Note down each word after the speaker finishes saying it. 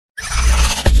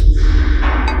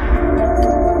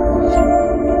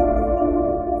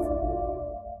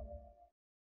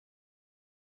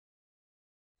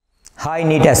Hi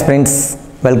Neet Aspirants,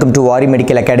 welcome to Vari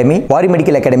Medical Academy. Vari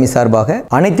Medical Academy சார்பாக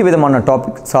அனைத்து விதமான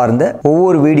topic சார்ந்த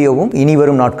ஒவ்வொரு வீடியோவும் இனி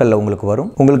வரும் நாட்களில் உங்களுக்கு வரும்.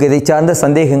 உங்களுக்கு இதை சார்ந்த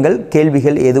சந்தேகங்கள்,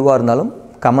 கேள்விகள் எதுவாக இருந்தாலும்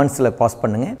கமெண்ட்ஸில் பாஸ்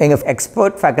பண்ணுங்க. எங்க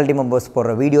எக்ஸ்பர்ட் ஃபேக்கல்டி மெம்பர்ஸ்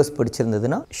போடுற வீடியோஸ்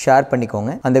பிடிச்சிருந்ததுன்னா ஷேர்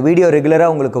பண்ணிக்கோங்க. அந்த வீடியோ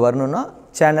ரெகுலராக உங்களுக்கு வரணும்னா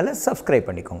சேனலை சப்ஸ்கிரைப்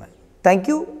பண்ணிக்கோங்க. Thank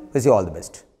you. Wish you all the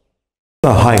best.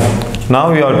 Hi. Now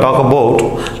we are talk about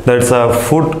that's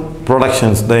food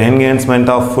productions, the enhancement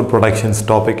of food productions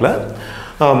topic la.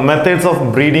 Methods of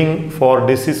breeding for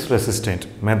disease resistant.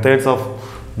 Methods of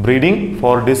breeding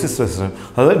for disease resistant.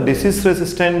 அதாவது disease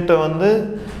resistant வந்து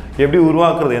எப்படி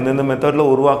உருவாக்குறது, எந்தெந்த மெத்தடில்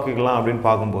உருவாக்கிக்கலாம் அப்படின்னு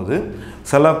பார்க்கும்போது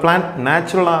சில plant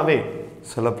நேச்சுரலாகவே,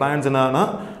 சில பிளான்ட்ஸ் என்னன்னா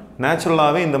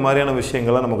நேச்சுரலாகவே இந்த மாதிரியான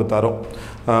விஷயங்கள்லாம் நமக்கு தரும்.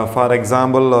 ஃபார்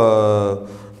எக்ஸாம்பிள்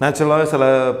நேச்சுரலாகவே சில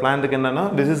பிளான்ட்டுக்கு என்னென்னா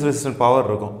டிசீஸ் ரெசிஸ்டன்ட் பவர்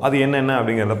இருக்கும். அது என்னென்ன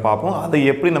அப்படிங்கிறத பார்ப்போம். அதை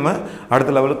எப்படி நம்ம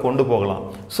அடுத்த லெவலுக்கு கொண்டு போகலாம்.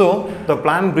 So the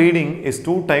plant breeding is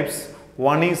two types.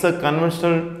 One is a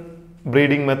conventional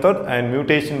breeding method and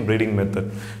mutation breeding method.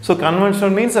 So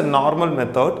conventional means a normal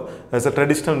method, as a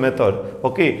traditional method.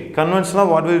 Okay, conventional,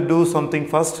 what we do something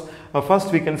first. First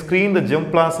we can screen the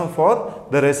germplasm for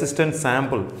the resistant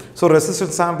sample. So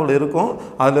resistant sample irukum,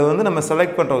 adha vandu nama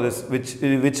select pandrom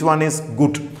which one is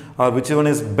good or which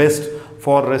one is best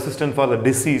for resistant for the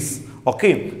disease.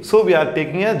 Okay, so we are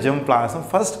taking a germplasm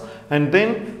first and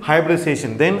then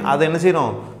hybridization. Then adha enna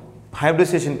seirom,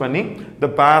 hybridization பண்ணி the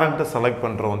parent select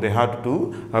பண்றோம். They have to do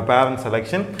a parent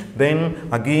selection, then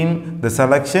again the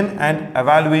selection and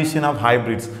evaluation of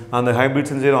hybrids. And the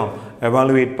hybrids செய்றோம்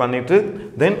evaluate பண்ணிட்டு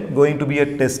then going to be a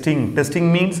testing. Testing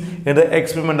means in the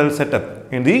experimental setup,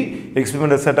 in the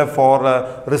experimental setup for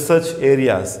research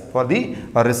areas, for the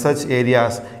research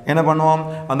areas என்ன பண்ணுவோம்,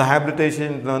 அந்த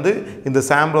hybridization வந்து இந்த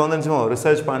sample வந்து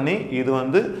research பண்ணி இது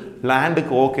வந்து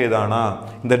லேண்டுக்கு ஓகே தானா,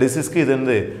 இந்த டிசீஸ்க்கு இது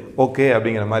வந்து ஓகே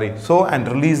அப்படிங்கிற மாதிரி. So and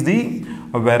release the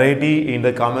variety in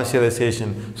the commercialization.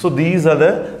 So these are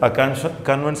the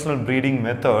conventional breeding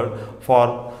method for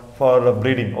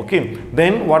breeding. Okay,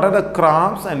 then what are the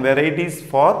crops and varieties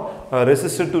for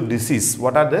resistant to disease?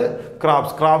 What are the crops?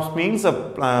 Crops means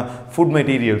food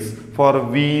materials for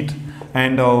wheat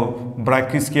and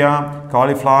brachiaceae,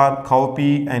 cauliflower,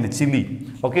 cowpea and chili.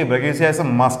 Okay, brachiaceae is a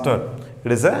mustard.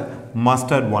 It is a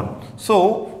mustard one. So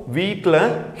wheat la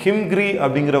himgree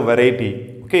அப்படிங்கிற variety.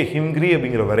 Okay, himgree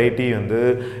அப்படிங்கிற variety வந்து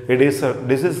it is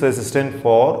disease resistant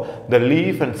for the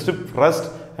leaf and strip rust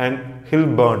and hill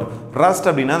burnt. Rust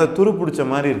அப்படின்னா அந்த துரு பிடிச்ச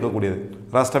மாதிரி இருக்கக்கூடியது.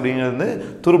 Rust அப்படிங்கிறது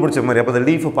துரு பிடிச்ச மாதிரி. அப்போ அந்த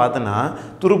லீஃபை பார்த்தோன்னா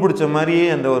துரு பிடிச்ச மாதிரியே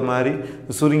அந்த ஒரு மாதிரி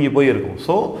சுருங்கி போய் இருக்கும்.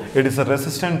 So it is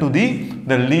resistant to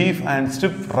the leaf and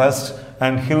strip rust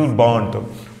and hill burnt.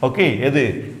 Okay, எது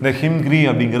இந்த ஹிம்கிரி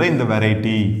அப்படிங்கிற இந்த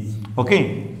வெரைட்டி. ஓகே,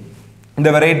 இந்த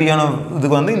வெரைட்டியான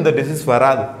இதுக்கு வந்து இந்த டிசீஸ்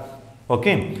வராது.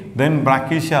 ஓகே, தென்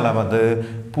பிராக்கிஷியாவில் வந்து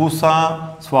பூசா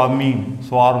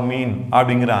ஸ்வார்மீன்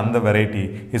அப்படிங்கிற அந்த variety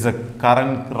is a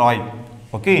current Rai.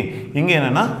 Okay, இங்கே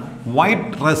என்னென்னா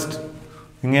ஒயிட் ரஸ்ட்,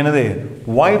 இங்கே என்னது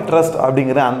ஒயிட் ரஸ்ட்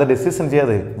அப்படிங்கிற அந்த டிசீஸ்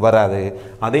செய்யாது வராது.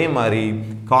 அதே மாதிரி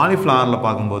காலிஃப்ளவரில்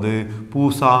பார்க்கும்போது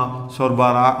பூசா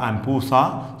சொர்பாரா அண்ட் பூசா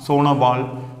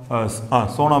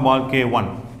சோனாபால் K1.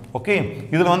 ஓகே,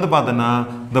 இதில் வந்து பார்த்தோன்னா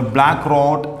த black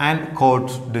rod and code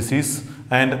disease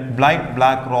and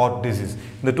black rod disease,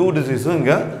 இந்த டூ டிசீஸும்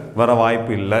இங்கே வர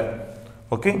வாய்ப்பு இல்லை.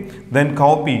 ஓகே, தென்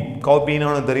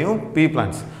கவுப்பின்னு தெரியும், பீ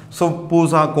பிளான்ட்ஸ். ஸோ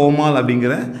பூசா கோமால்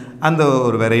அப்படிங்கிற அந்த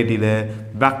ஒரு வெரைட்டியில்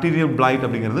பாக்டீரியல் பிளைட்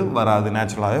அப்படிங்கிறது வராது,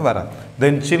 நேச்சுரலாகவே வராது.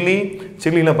 தென்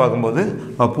சில்லியில் பார்க்கும்போது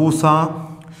பூசா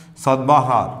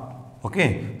சத்பஹார். ஓகே,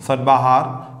 சத்பஹார்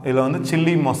இதில் வந்து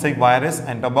chilli mosaic virus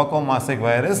and tobacco mosaic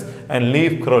virus and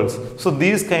leaf curls. So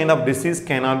these kind of disease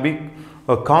cannot be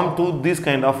come to these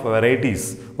kind of varieties.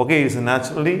 Okay, it's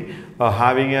naturally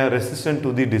having a resistance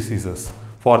to the diseases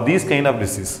for these kind of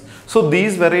disease. So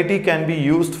these variety can be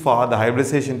used for the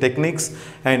hybridization techniques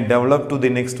and develop to the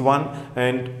next one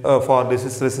and for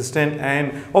disease resistant. And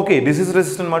okay, disease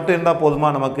resistant மட்டும் இருந்தா போதுமா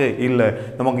நமக்கு? இல்லை,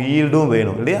 நமக்கு ஈல்டும்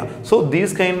வேணும் இல்லையா? So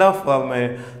these kind of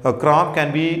crop can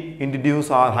be introduced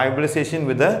or hybridization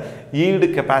with the yield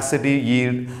capacity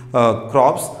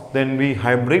crops. Then we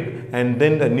hybrid and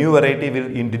then the new variety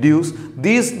will introduce.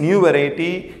 These new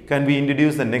variety can be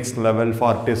introduced the next level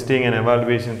for testing and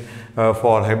evaluation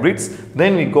for hybrids.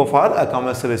 Then we go for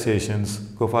commercializations.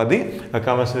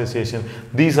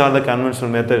 These are the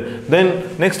conventional method. Then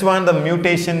next one, the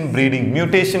mutation breeding.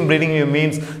 Mutation breeding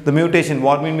means the mutation.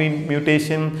 What we mean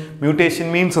mutation? Mutation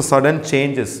means a sudden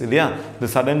changes. Yeah, the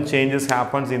sudden changes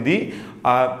happens in the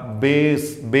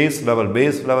base level.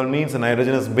 Base level means a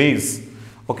nitrogenous base.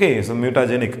 Okay, so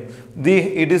mutagenic.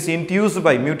 It is induced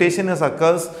by mutation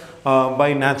occurs by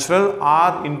natural or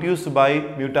induced by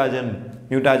mutagen.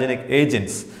 mutagenic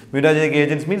agents. Mutagenic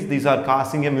agents means these are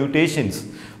causing a mutations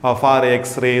for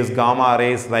X rays, gamma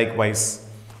rays likewise.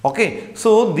 Okay,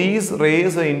 so these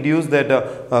rays induce that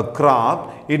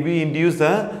crop, it will induce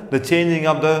the changing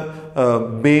of the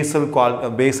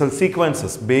basal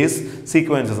sequences, base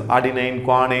sequences, adenine,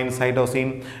 guanine,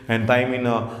 cytosine and thymine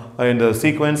and the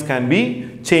sequence can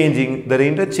be changing. The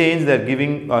interchange they are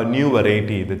giving a new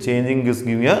variety. The changing is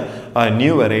giving a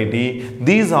new variety.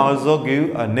 These also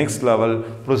give a next level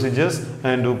procedures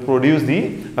and to produce the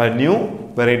new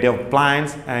variety of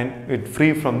plants and it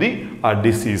free from the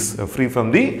disease, free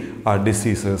from the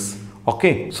diseases.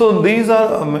 Okay, so these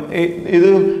are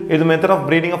is method of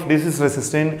breeding of disease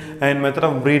resistant and method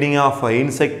of breeding of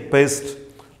insect pest.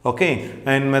 Okay,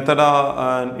 and method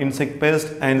of insect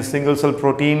pest and single cell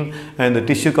protein and the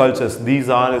tissue cultures. These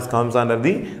are comes under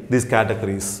these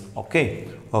categories. Okay,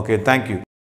 thank you.